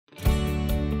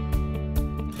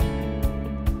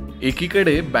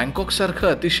एकीकडे बँकॉक सारखं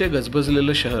अतिशय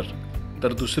गजबजलेलं शहर,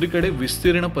 तर दुसरीकडे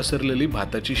विस्तीर्ण पसरलेली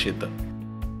भाताची शेतं,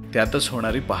 त्यातच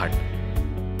होणारी पहाट.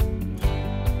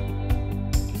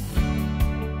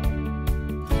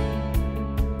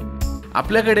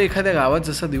 आपल्याकडे एखाद्या गावात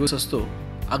जसा दिवस असतो,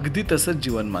 अगदी तसंच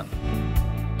जीवनमान.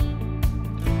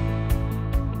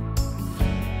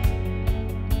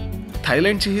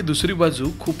 थायलंडची ही दुसरी बाजू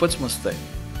खूपच मस्त आहे.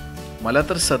 मला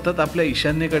तर सतत आपल्या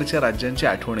ईशान्येकडच्या राज्यांची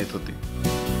आठवण येत होती.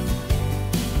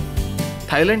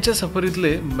 थायलंडच्या सफरीतले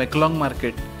मेकलॉंग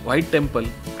मार्केट, व्हाईट टेम्पल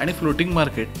आणि फ्लोटिंग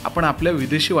मार्केट आपण आपल्या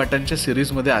विदेशी वाटांच्या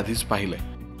सिरीजमध्ये आधीच पाहिलंय.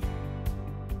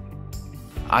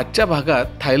 आजच्या भागात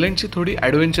थायलंडची थोडी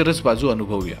ॲडव्हेंचरस बाजू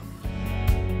अनुभवूया.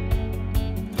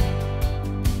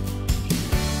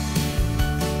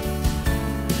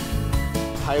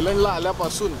 थायलंडला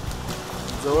आल्यापासून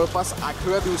जवळपास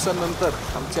 8व्या दिवसानंतर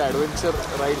आमची ॲडव्हेंचर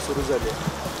राईड सुरू झाली.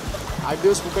 8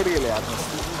 दिवस फुकट गेले आज.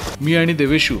 मी आणि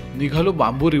देवेशू निघालो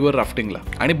बांबू रिव्हर राफ्टिंगला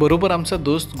आणि बरोबर आमचा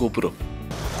दोस्त गोप्रो.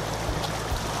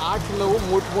 8-9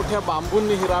 मोठमोठ्या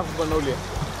बांबूंनी ही राफ्ट बनवली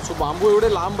आहे. सो बांबू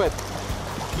एवढे लांब आहेत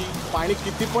की पाणी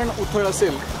किती पण उथळ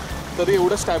असेल तरी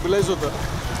एवढं स्टॅबिलाइज होतं,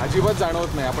 अजिबात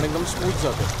जाणवत नाही. आपण एकदम स्मूथ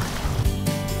जातो.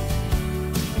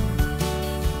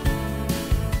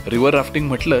 रिव्हर राफ्टिंग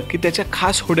म्हटलं की त्याच्या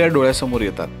खास होड्या डोळ्यासमोर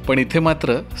येतात, पण इथे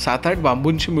मात्र 7-8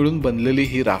 बांबूंची मिळून बनलेली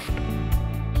ही राफ्ट.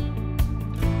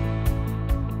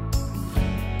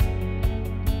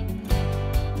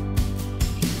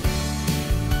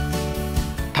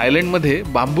 थायलंडमध्ये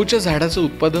बांबूच्या झाडाचं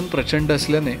उत्पादन प्रचंड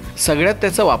असल्याने सगळ्यात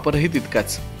त्याचा वापरही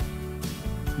तितकाच.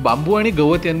 बांबू आणि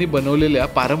गवत यांनी बनवलेल्या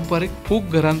पारंपरिक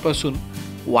फूक घरांपासून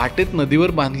वाटेत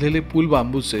नदीवर बांधलेले पूल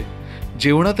बांबूचे,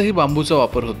 जेवणातही बांबूचा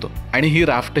वापर होतो आणि ही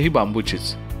राफ्टही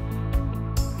बांबूचीच.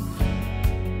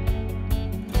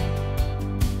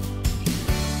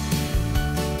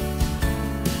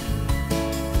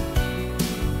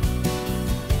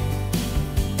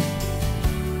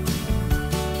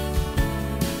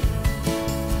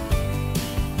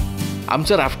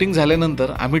 आमचं राफ्टिंग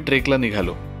झाल्यानंतर आम्ही ट्रेकला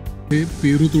निघालो. हे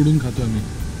पेरू तोडून खातो आम्ही.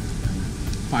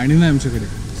 पाणी नाही आमच्याकडे,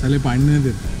 साले पाणी नाही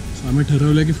देत. सो आम्ही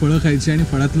ठरवलं की फळं खायची आणि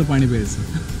फळातलं पाणी प्यायचं,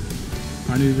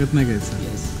 पाणी विकत नाही घ्यायचं.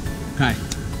 काय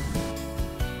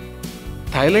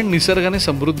थायलंड निसर्गाने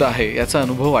समृद्ध आहे याचा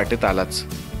अनुभव वाटेत आलाच.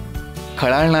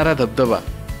 खळाळणारा धबधबा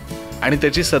आणि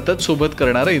त्याची सतत सोबत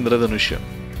करणारं इंद्रधनुष्य,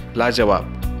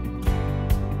 लाजवाब.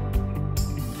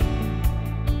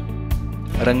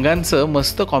 रंगांचं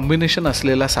मस्त कॉम्बिनेशन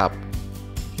असलेला साप,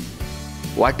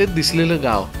 वाटेत दिसलेलं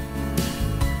गाव,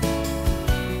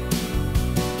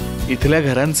 इथल्या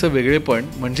घरांचं वेगळेपण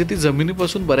म्हणजे ती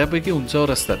जमिनीपासून बऱ्यापैकी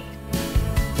उंचावर असतात.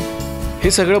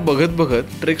 हे सगळं बघत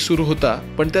बघत ट्रेक सुरू होता,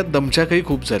 पण त्यात दमछाकही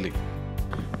खूप झाली.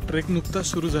 ट्रेक नुकताच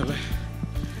सुरू झालाय.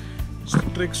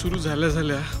 ट्रेक सुरू झाल्या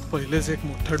झाल्या पहिलेच एक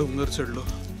मोठा डोंगर चढलो.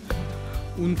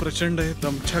 ऊन प्रचंड आहे,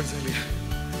 दमछाक झाली,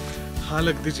 हाल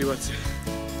अगदी जीवाचे.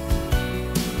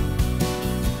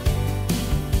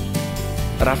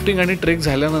 राफ्टिंग आणि ट्रेक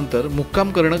झाल्यानंतर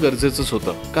मुक्काम करणं गरजेचंच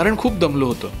होतं, कारण खूप दमलो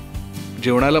होतं.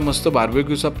 जेवणाला मस्त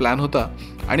बार्बेक्यूचा प्लॅन होता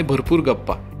आणि भरपूर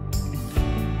गप्पा.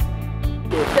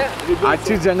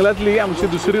 आजची जंगलातली आमची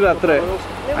दुसरी रात्र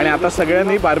आहे आणि आता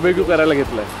सगळ्यांनी बार्बेक्यू करायला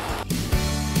घेतलंय.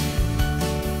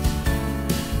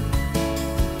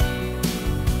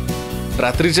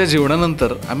 रात्रीच्या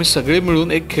जेवणानंतर आम्ही सगळे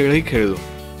मिळून एक खेळही खेळलो.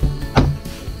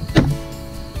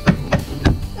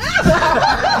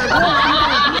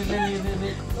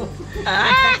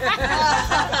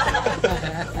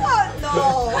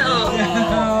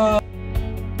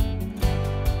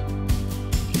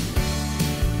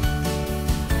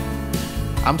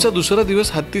 आमचा दुसरा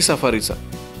दिवस हत्ती सफारीचा.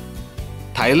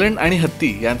 थायलंड आणि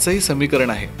हत्ती यांचंही समीकरण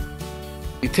आहे.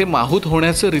 इथे माहूत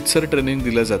होण्याचं रितसर ट्रेनिंग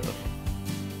दिलं जातं.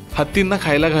 हत्तींना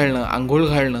खायला घालणं, आंघोळ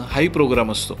घालणं हाही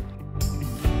प्रोग्राम असतो.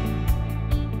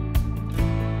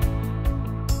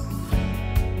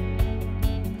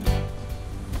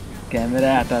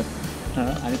 कॅमेरा हातात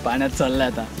आणि पाण्यात चाललाय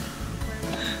आता.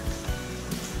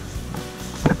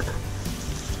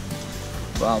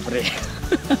 बापरे.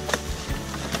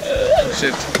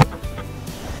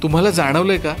 तुम्हाला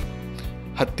जाणवलंय का,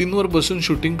 हत्तींवर बसून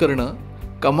शूटिंग करणं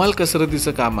कमाल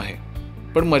कसरतीचं काम आहे,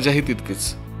 पण मजाही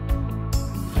तितकीच.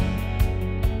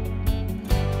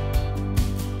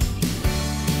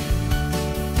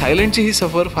 थायलंडची ही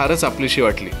सफर फारच आपलीशी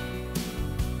वाटली.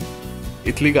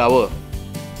 इथली गावं,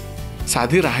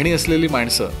 साधी राहणी असलेली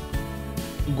माणसं,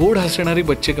 गोड हसणारी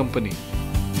बच्चे कंपनी,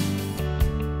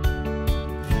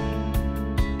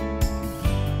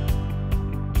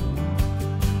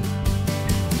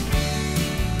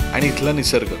 आणि इथला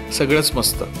निसर्ग, सगळंच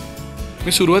मस्त.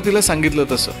 मी सुरुवातीला सांगितलं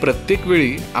तसं प्रत्येक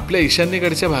वेळी आपल्या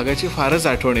ईशान्येकडच्या भागाची फारच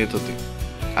आठवण येत होती.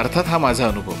 अर्थात हा माझा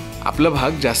अनुभव. आपला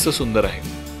भाग जास्त सुंदर आहे.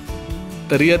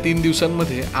 तरी या 3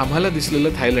 दिवसांमध्ये आम्हाला दिसलेलं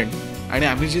थायलंड आणि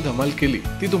आम्ही जी धमाल केली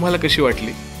ती तुम्हाला कशी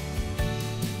वाटली?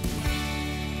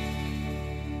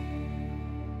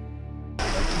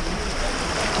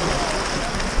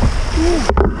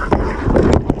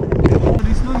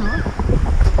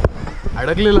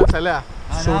 अडकलेला चाल्या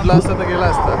सोडला असता तर गेला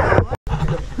असता.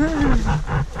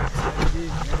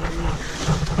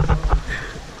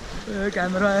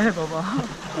 कॅमेरा आहे बाबा.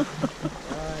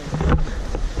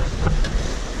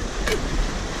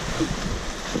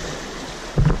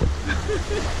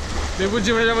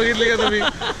 डेबूची मजा बघितली का तुम्ही?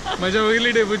 मजा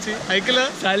बघितली डेबूची? ऐकलं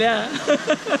चाल्या